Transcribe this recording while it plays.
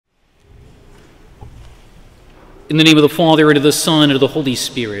In the name of the Father, and of the Son, and of the Holy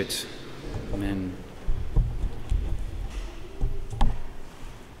Spirit. Amen.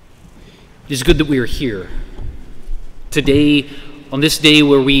 It is good that we are here today, on this day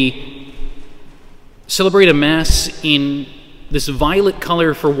where we celebrate a Mass in this violet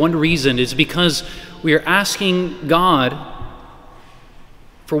color for one reason. It's because we are asking God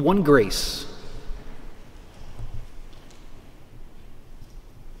for one grace.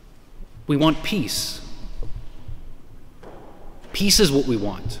 We want peace. Peace is what we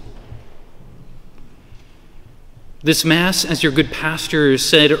want. This Mass, as your good pastor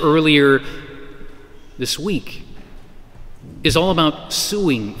said earlier this week, is all about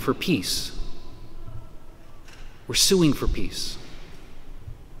suing for peace. We're suing for peace.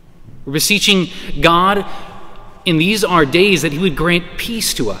 We're beseeching God in these our days that He would grant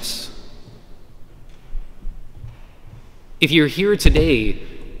peace to us. If you're here today,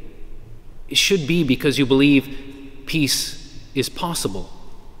 it should be because you believe peace is possible.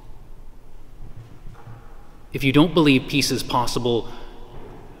 If you don't believe peace is possible,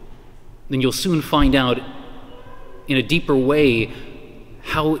 then you'll soon find out in a deeper way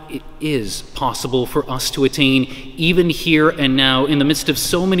how it is possible for us to attain, even here and now, in the midst of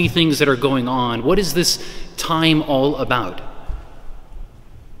so many things that are going on. What is this time all about?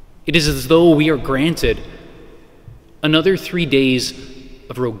 It is as though we are granted another 3 days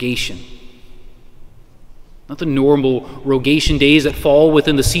of rogation. Not the normal rogation days that fall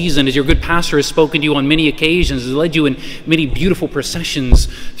within the season, as your good pastor has spoken to you on many occasions, has led you in many beautiful processions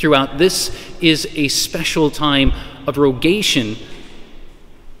throughout. This is a special time of rogation.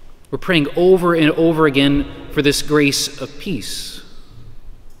 We're praying over and over again for this grace of peace.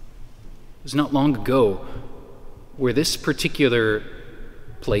 It was not long ago where this particular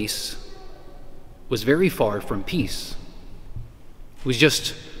place was very far from peace. It was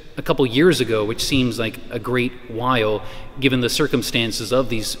just a couple years ago, which seems like a great while given the circumstances of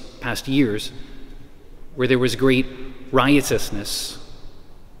these past years, where there was great riotousness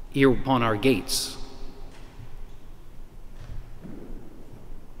here upon our gates.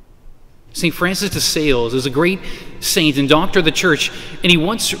 St. Francis de Sales is a great saint and doctor of the Church, and he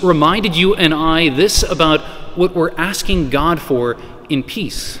once reminded you and I this about what we're asking God for in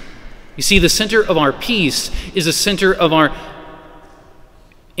peace. You see, the center of our peace is the center of our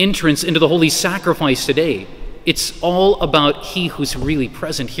entrance into the holy sacrifice today. It's all about He who's really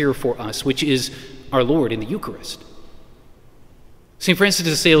present here for us, which is our Lord in the Eucharist. St. Francis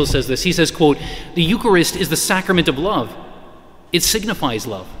de Sales says this. He says, quote, "The Eucharist is the sacrament of love. It signifies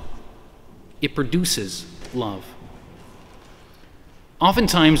love. It produces love."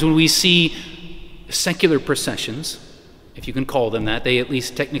 Oftentimes when we see secular processions, if you can call them that, they at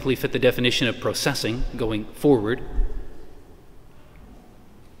least technically fit the definition of processing, going forward.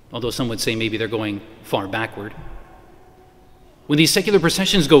 Although some would say maybe they're going far backward. When these secular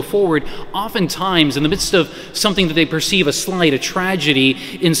processions go forward, oftentimes in the midst of something that they perceive a slight, a tragedy,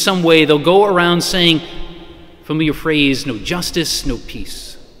 in some way, they'll go around saying, familiar phrase, no justice, no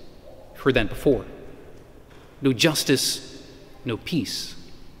peace. You've heard that before. No justice, no peace.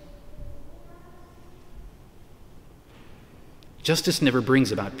 Justice never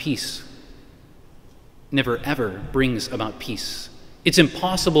brings about peace. Never ever brings about peace. It's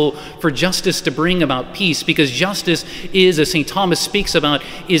impossible for justice to bring about peace, because justice is, as St. Thomas speaks about,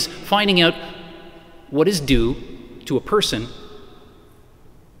 is finding out what is due to a person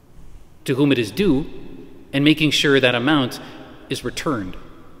to whom it is due and making sure that amount is returned.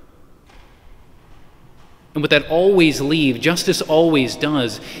 And what that justice always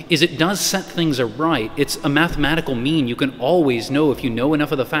does, is it does set things right. It's a mathematical mean. You can always know, if you know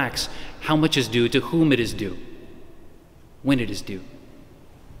enough of the facts, how much is due to whom it is due, when it is due.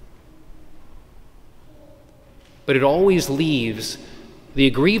 But it always leaves the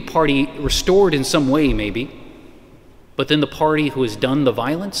aggrieved party restored in some way, maybe, but then the party who has done the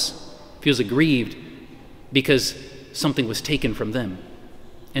violence feels aggrieved because something was taken from them.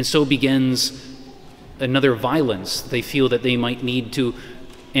 And so begins another violence they feel that they might need to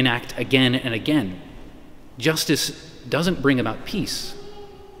enact again and again. Justice doesn't bring about peace.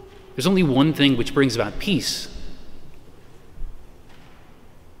 There's only one thing which brings about peace.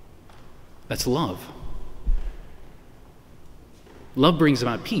 That's love. Love brings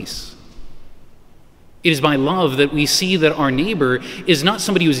about peace. It is by love that we see that our neighbor is not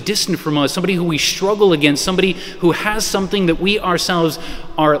somebody who is distant from us, somebody who we struggle against, somebody who has something that we ourselves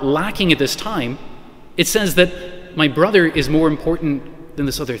are lacking at this time. It says that my brother is more important than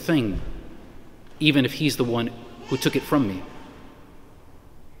this other thing, even if he's the one who took it from me.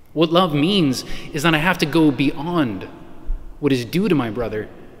 What love means is that I have to go beyond what is due to my brother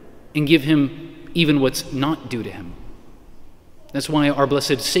and give him even what's not due to him. That's why our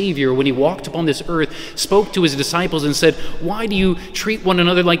blessed Savior, when he walked upon this earth, spoke to his disciples and said, "Why do you treat one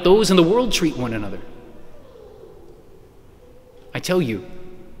another like those in the world treat one another? I tell you,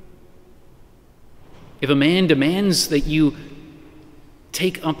 if a man demands that you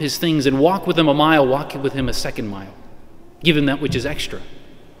take up his things and walk with him a mile, walk with him a second mile. Give him that which is extra.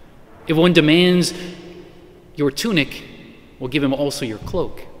 If one demands your tunic, well, give him also your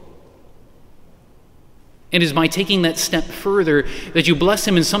cloak." And it is by taking that step further that you bless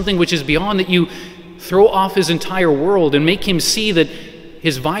him in something which is beyond, that you throw off his entire world and make him see that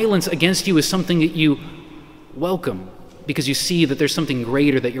his violence against you is something that you welcome, because you see that there's something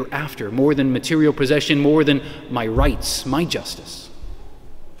greater that you're after, more than material possession, more than my rights, my justice.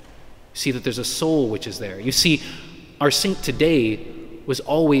 You see that there's a soul which is there. You see, our saint today was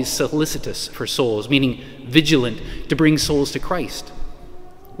always solicitous for souls, meaning vigilant to bring souls to Christ.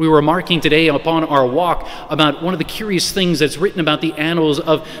 We were remarking today upon our walk about one of the curious things that's written about the annals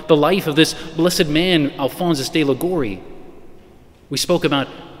of the life of this blessed man, Alphonsus de Liguori. We spoke about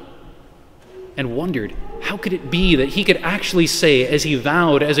and wondered, how could it be that he could actually say, as he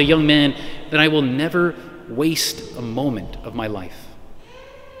vowed as a young man, that I will never waste a moment of my life.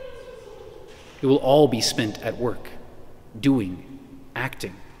 It will all be spent at work, doing,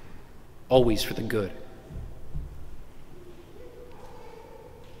 acting, always for the good.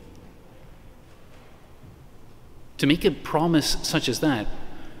 To make a promise such as that,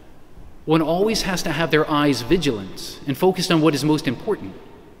 one always has to have their eyes vigilant and focused on what is most important.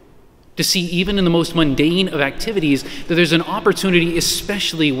 To see, even in the most mundane of activities, that there's an opportunity,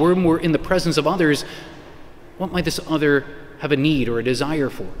 especially when we're in the presence of others, what might this other have a need or a desire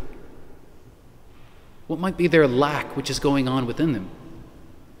for? What might be their lack which is going on within them?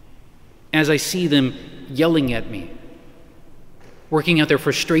 As I see them yelling at me, working out their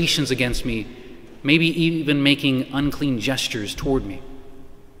frustrations against me, maybe even making unclean gestures toward me,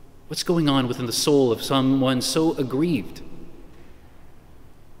 what's going on within the soul of someone so aggrieved?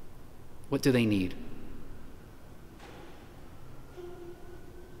 What do they need?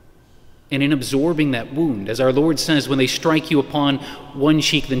 And in absorbing that wound, as our Lord says, when they strike you upon one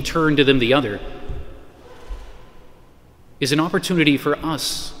cheek, then turn to them the other, is an opportunity for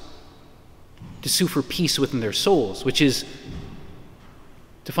us to sue for peace within their souls, which is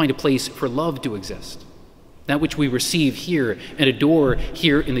to find a place for love to exist. That which we receive here and adore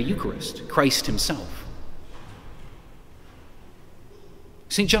here in the Eucharist, Christ himself.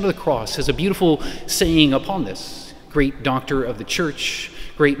 St. John of the Cross has a beautiful saying upon this. Great doctor of the church,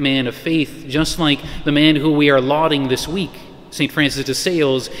 great man of faith, just like the man who we are lauding this week, St. Francis de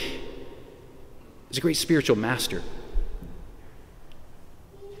Sales, is a great spiritual master.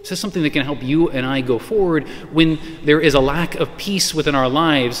 This is something that can help you and I go forward when there is a lack of peace within our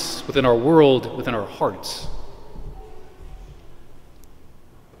lives, within our world, within our hearts.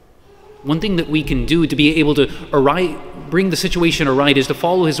 One thing that we can do to be able to bring the situation aright is to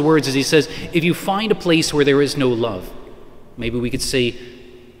follow his words as he says, if you find a place where there is no love, maybe we could say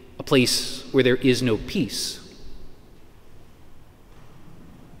a place where there is no peace.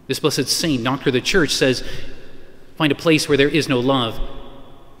 This blessed saint, doctor of the church, says, find a place where there is no love.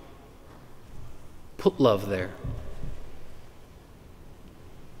 Put love there.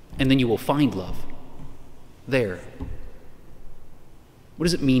 And then you will find love there. What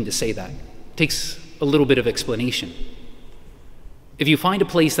does it mean to say that? It takes a little bit of explanation. If you find a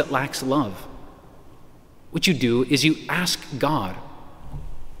place that lacks love, what you do is you ask God,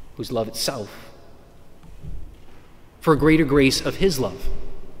 who's love itself, for a greater grace of his love.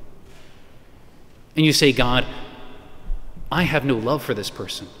 And you say, God, I have no love for this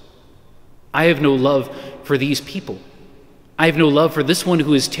person. I have no love for these people. I have no love for this one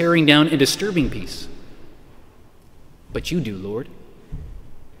who is tearing down and disturbing peace. But you do, Lord.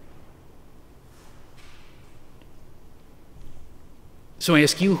 So I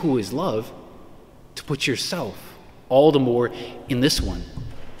ask you, who is love, to put yourself all the more in this one.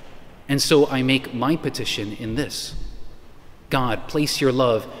 And so I make my petition in this. God, place your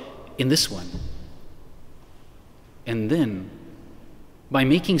love in this one. And then, by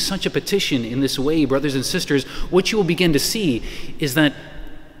making such a petition in this way, brothers and sisters, what you will begin to see is that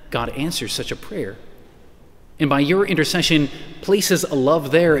God answers such a prayer. And by your intercession, places a love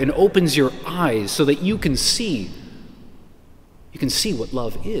there and opens your eyes so that you can see what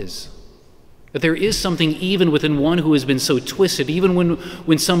love is. That there is something even within one who has been so twisted, even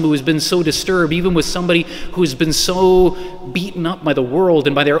when someone who has been so disturbed, even with somebody who has been so beaten up by the world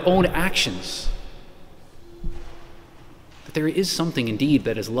and by their own actions, that there is something indeed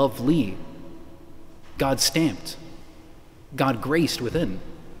that is lovely, God stamped, God graced within.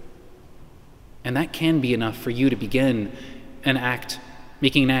 And that can be enough for you to begin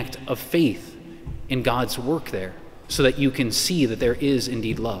making an act of faith in God's work there, so that you can see that there is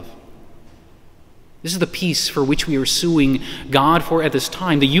indeed love. This is the peace for which we are suing God for at this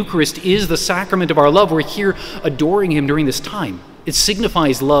time. The Eucharist is the sacrament of our love. We're here adoring him during this time. It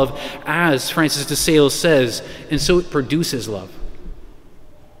signifies love, as Francis de Sales says, and so it produces love.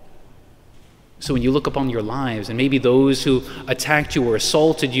 So when you look upon your lives, and maybe those who attacked you or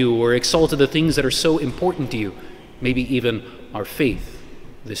assaulted you or exalted the things that are so important to you, maybe even our faith,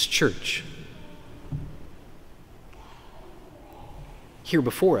 this church, here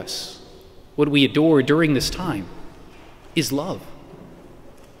before us, what we adore during this time is love.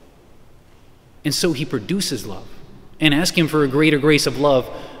 And so he produces love. And ask him for a greater grace of love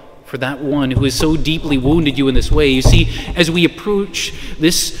for that one who has so deeply wounded you in this way. You see, as we approach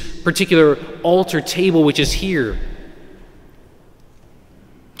this particular altar table which is here,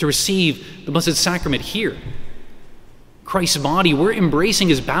 to receive the Blessed Sacrament here, Christ's body, we're embracing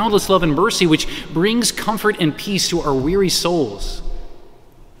his boundless love and mercy, which brings comfort and peace to our weary souls.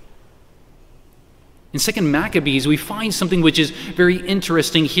 In 2 Maccabees, we find something which is very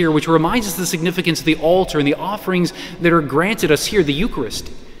interesting here, which reminds us of the significance of the altar and the offerings that are granted us here, the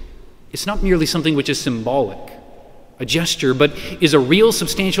Eucharist. It's not merely something which is symbolic, a gesture, but is a real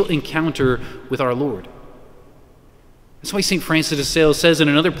substantial encounter with our Lord. That's why St. Francis de Sales says in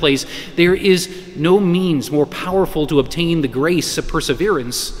another place, there is no means more powerful to obtain the grace of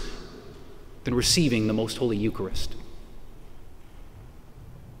perseverance than receiving the Most Holy Eucharist.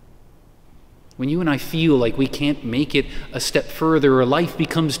 When you and I feel like we can't make it a step further, or life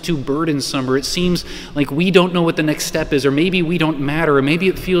becomes too burdensome, or it seems like we don't know what the next step is, or maybe we don't matter, or maybe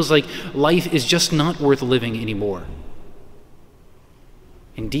it feels like life is just not worth living anymore.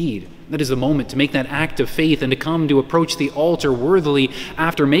 Indeed, that is the moment to make that act of faith and to come to approach the altar worthily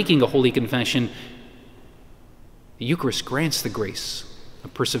after making a holy confession. The Eucharist grants the grace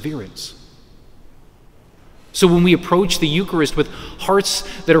of perseverance. So when we approach the Eucharist with hearts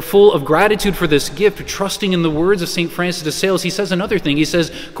that are full of gratitude for this gift, trusting in the words of St. Francis de Sales, he says another thing. He says,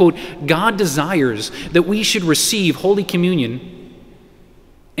 quote, God desires that we should receive Holy Communion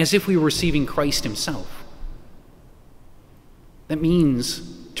as if we were receiving Christ himself. That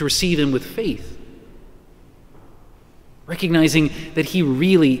means to receive him with faith, recognizing that he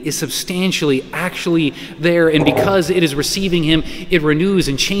really is substantially actually there, and because it is receiving him, it renews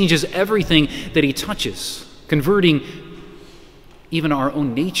and changes everything that he touches, converting even our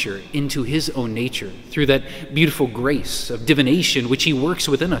own nature into his own nature through that beautiful grace of divination which he works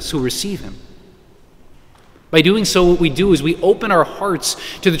within us who receive him. By doing so, what we do is we open our hearts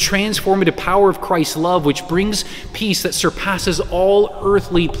to the transformative power of Christ's love, which brings peace that surpasses all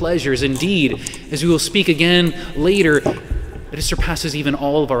earthly pleasures. Indeed, as we will speak again later, that it surpasses even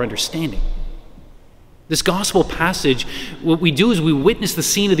all of our understanding. This gospel passage, what we do is we witness the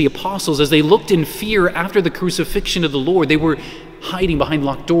scene of the apostles as they looked in fear after the crucifixion of the Lord. They were hiding behind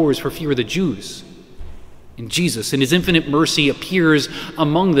locked doors for fear of the Jews. And Jesus, in his infinite mercy, appears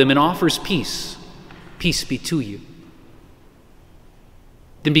among them and offers peace. Peace be to you.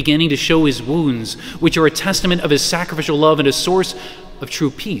 Then beginning to show his wounds, which are a testament of his sacrificial love and a source of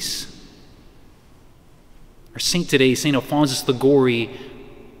true peace. Our saint today, St. Alphonsus Liguori,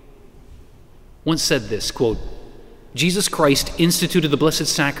 once said this, quote, Jesus Christ instituted the Blessed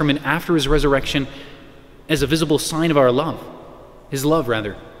Sacrament after his resurrection as a visible sign of our love, his love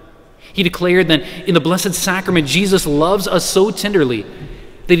rather. He declared that in the Blessed Sacrament, Jesus loves us so tenderly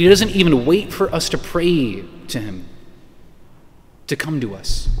that he doesn't even wait for us to pray to him to come to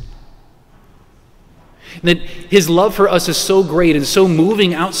us. That his love for us is so great and so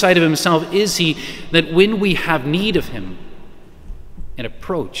moving outside of himself is he, that when we have need of him and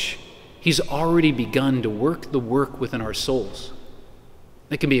approach, he's already begun to work the work within our souls.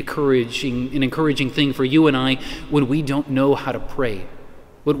 That can be an encouraging thing for you and I when we don't know how to pray,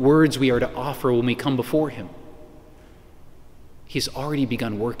 what words we are to offer when we come before him. He's already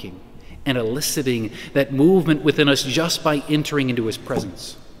begun working and eliciting that movement within us just by entering into his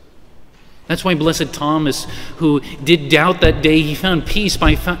presence. That's why Blessed Thomas, who did doubt that day, he found peace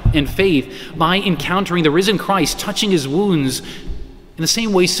and faith by encountering the risen Christ, touching his wounds. In the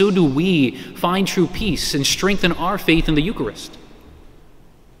same way, so do we find true peace and strengthen our faith in the Eucharist.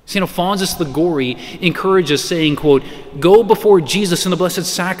 St. Alphonsus Liguori encourages, saying, quote, go before Jesus in the Blessed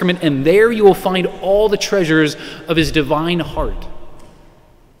Sacrament, and there you will find all the treasures of his divine heart.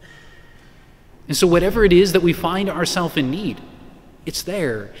 And so whatever it is that we find ourselves in need, it's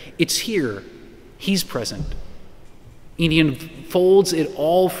there, it's here, he's present. And he unfolds it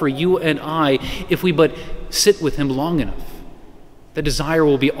all for you and I if we but sit with him long enough That desire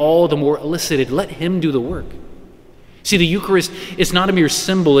will be all the more elicited. Let him do the work. See, the Eucharist is not a mere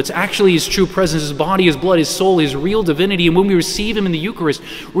symbol. It's actually his true presence, his body, his blood, his soul, his real divinity. And when we receive him in the Eucharist,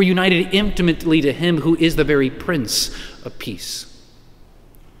 we're united intimately to him who is the very Prince of Peace.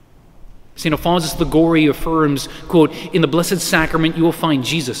 St. Alphonsus Liguori affirms, quote, "In the Blessed Sacrament you will find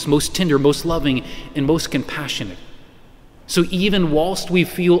Jesus, most tender, most loving, and most compassionate. So even whilst we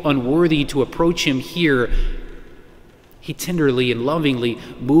feel unworthy to approach him here, he tenderly and lovingly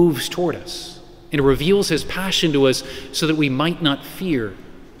moves toward us and reveals his passion to us so that we might not fear.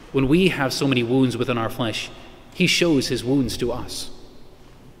 When we have so many wounds within our flesh, he shows his wounds to us."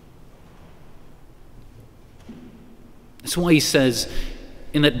 That's why he says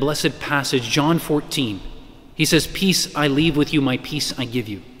in that blessed passage, John 14, he says, "Peace I leave with you, my peace I give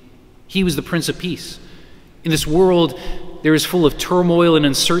you." He was the Prince of Peace. In this world, there is full of turmoil and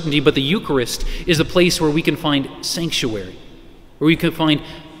uncertainty, but the Eucharist is the place where we can find sanctuary, where we can find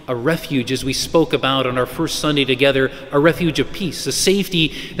a refuge, as we spoke about on our first Sunday together, a refuge of peace, a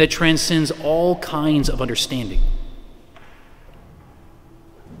safety that transcends all kinds of understanding.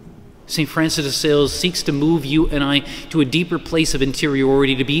 St. Francis of Sales seeks to move you and I to a deeper place of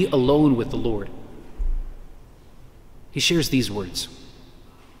interiority, to be alone with the Lord. He shares these words: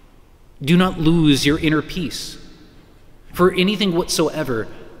 "Do not lose your inner peace for anything whatsoever,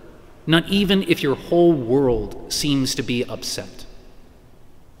 not even if your whole world seems to be upset."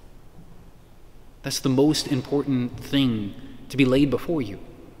 That's the most important thing to be laid before you,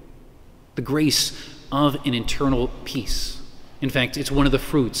 the grace of an internal peace. In fact, it's one of the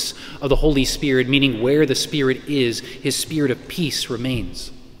fruits of the Holy Spirit, meaning where the Spirit is, his spirit of peace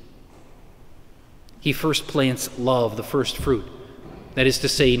remains. He first plants love, the first fruit. That is to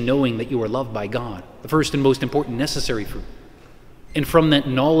say, knowing that you are loved by God, the first and most important necessary fruit. And from that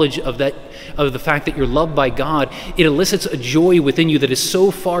knowledge of the fact that you're loved by God, it elicits a joy within you that is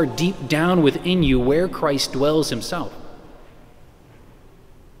so far deep down within you where Christ dwells himself.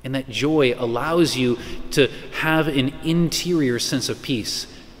 And that joy allows you to have an interior sense of peace,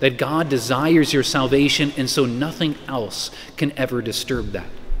 that God desires your salvation, and so nothing else can ever disturb that.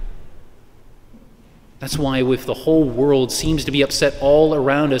 That's why if the whole world seems to be upset all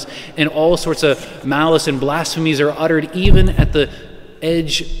around us, and all sorts of malice and blasphemies are uttered even at the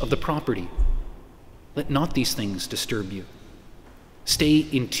edge of the property, let not these things disturb you. Stay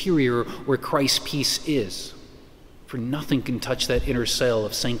interior where Christ's peace is, for nothing can touch that inner cell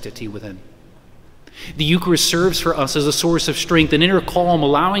of sanctity within. The Eucharist serves for us as a source of strength, an inner calm,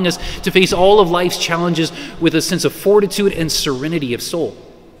 allowing us to face all of life's challenges with a sense of fortitude and serenity of soul.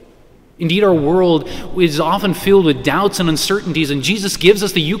 Indeed, our world is often filled with doubts and uncertainties, and Jesus gives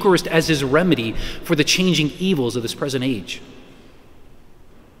us the Eucharist as his remedy for the changing evils of this present age.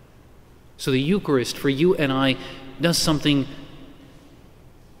 So the Eucharist, for you and I, does something.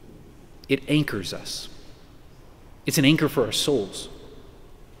 It anchors us. It's an anchor for our souls.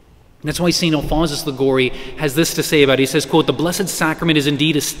 And that's why St. Alphonsus Liguori has this to say about it. He says, quote, "The Blessed Sacrament is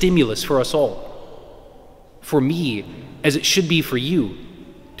indeed a stimulus for us all. For me, as it should be for you,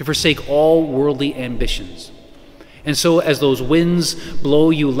 to forsake all worldly ambitions. And so as those winds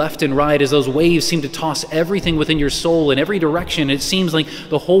blow you left and right, as those waves seem to toss everything within your soul in every direction, it seems like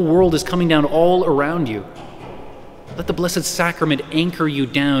the whole world is coming down all around you. Let the Blessed Sacrament anchor you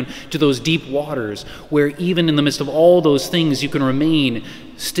down to those deep waters where even in the midst of all those things you can remain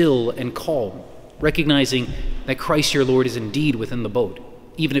still and calm, recognizing that Christ your Lord is indeed within the boat,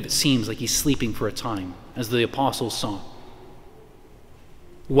 even if it seems like he's sleeping for a time, as the apostles saw.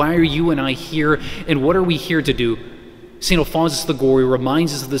 Why are you and I here, and what are we here to do? St. Alphonsus Liguori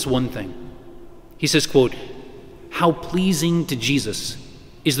reminds us of this one thing. He says, quote, "How pleasing to Jesus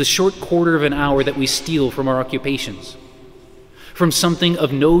is the short quarter of an hour that we steal from our occupations, from something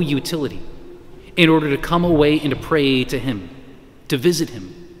of no utility, in order to come away and to pray to him, to visit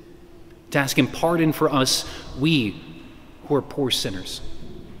him, to ask him pardon for us, we who are poor sinners."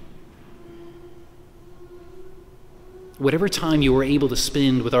 Whatever time you are able to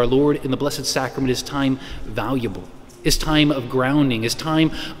spend with our Lord in the Blessed Sacrament is time valuable, is time of grounding, is time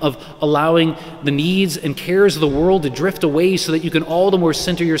of allowing the needs and cares of the world to drift away so that you can all the more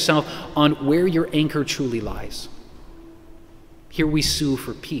center yourself on where your anchor truly lies. Here we sue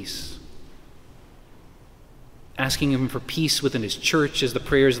for peace, asking him for peace within his church as the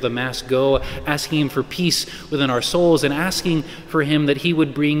prayers of the Mass go, asking him for peace within our souls, and asking for him that he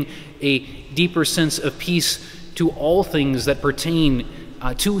would bring a deeper sense of peace to all things that pertain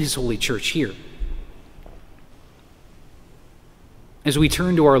to his holy church here. As we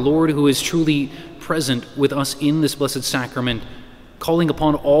turn to our Lord, who is truly present with us in this Blessed Sacrament, calling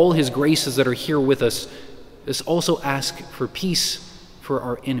upon all his graces that are here with us, let's also ask for peace for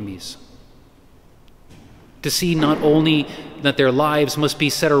our enemies. To see not only that their lives must be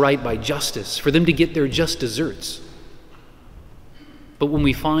set aright by justice, for them to get their just deserts, but when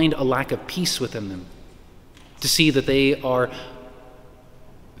we find a lack of peace within them, to see that they are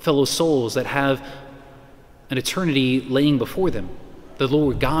fellow souls that have an eternity laying before them. The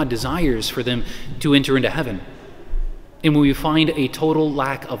Lord God desires for them to enter into heaven. And when we find a total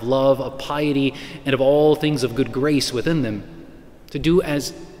lack of love, of piety, and of all things of good grace within them, to do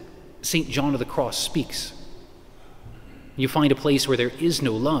as St. John of the Cross speaks. You find a place where there is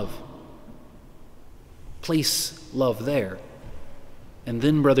no love. Place love there. And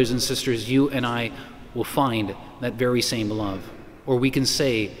then, brothers and sisters, you and I will find that very same love. Or we can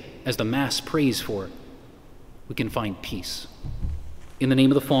say, as the Mass prays for, we can find peace. In the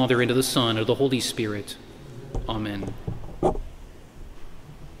name of the Father, and of the Son, and of the Holy Spirit. Amen.